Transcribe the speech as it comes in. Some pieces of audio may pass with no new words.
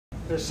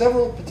There are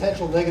several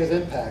potential negative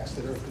impacts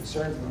that are of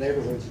concern to the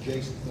neighborhoods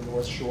adjacent to the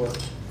North Shore where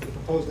the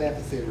proposed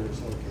amphitheater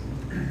is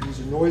located. These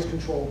are noise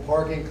control,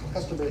 parking,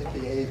 customer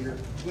behavior,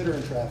 litter,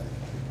 and traffic.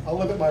 I'll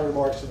limit my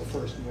remarks to the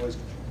first, noise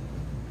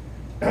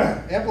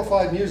control.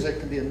 Amplified music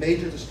can be a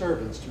major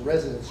disturbance to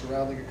residents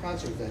surrounding a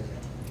concert venue,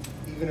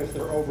 even if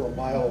they're over a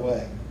mile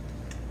away.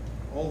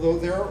 Although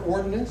there are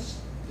ordinances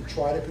to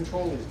try to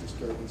control these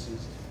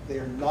disturbances, they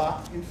are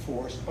not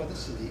enforced by the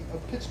city of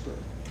Pittsburgh.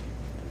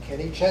 The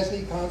Kenny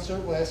Chesney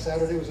concert last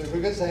Saturday was a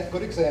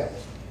good example.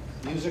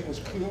 Music was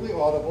clearly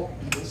audible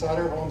inside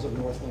our homes of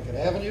North Lincoln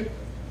Avenue,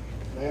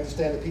 and I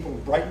understand that people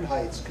in Brighton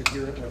Heights could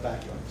hear it in their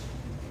backyards.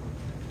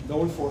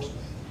 No enforcement.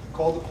 I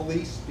called the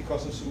police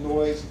because of some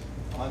noise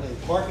on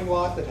a parking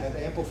lot that had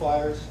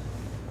amplifiers.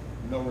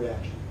 No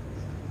reaction.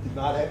 They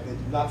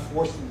did not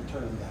force them to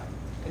turn them down.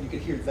 And you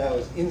could hear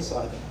those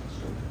inside the house.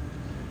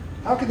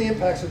 How can the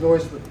impacts of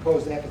noise of the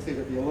proposed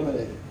amphitheater be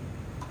eliminated?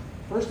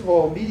 First of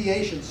all,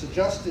 mediation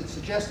suggested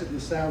in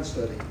the sound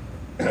study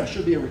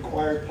should be a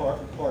required part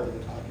of the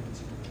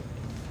occupancy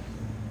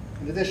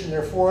permit. In addition,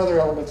 there are 4 other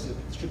elements that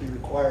should be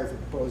required for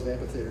the proposed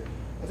amphitheater.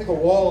 I think a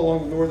wall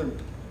along the northern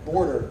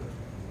border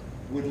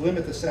would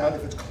limit the sound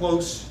if it's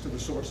close to the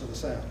source of the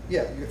sound.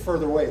 Yeah, you get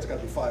further away, it's got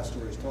to be 5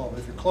 stories tall, but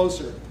if you're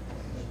closer,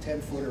 a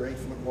 10-foot or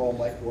 8-foot wall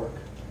might work.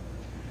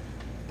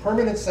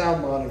 Permanent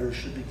sound monitors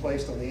should be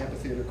placed on the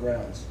amphitheater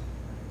grounds.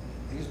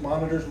 These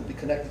monitors will be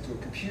connected to a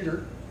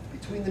computer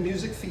between the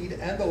music feed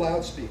and the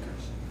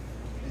loudspeakers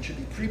and should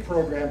be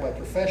pre-programmed by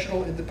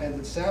professional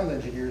independent sound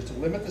engineers to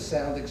limit the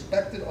sound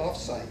expected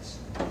off-sites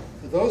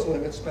to those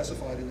limits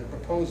specified in the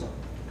proposal.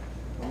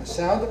 When the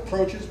sound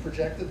approaches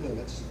projected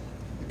limits,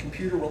 the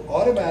computer will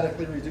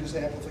automatically reduce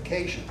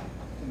amplification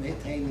to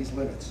maintain these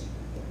limits.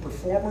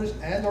 Performers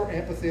and/or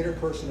amphitheater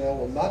personnel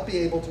will not be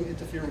able to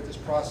interfere with this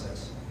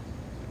process.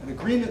 An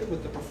agreement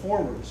with the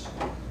performers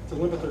to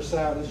limit their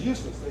sound is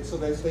useless. They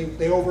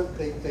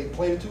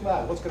played it too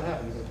loud. What's going to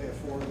happen? You're going to pay a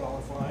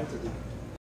 $400 fine to the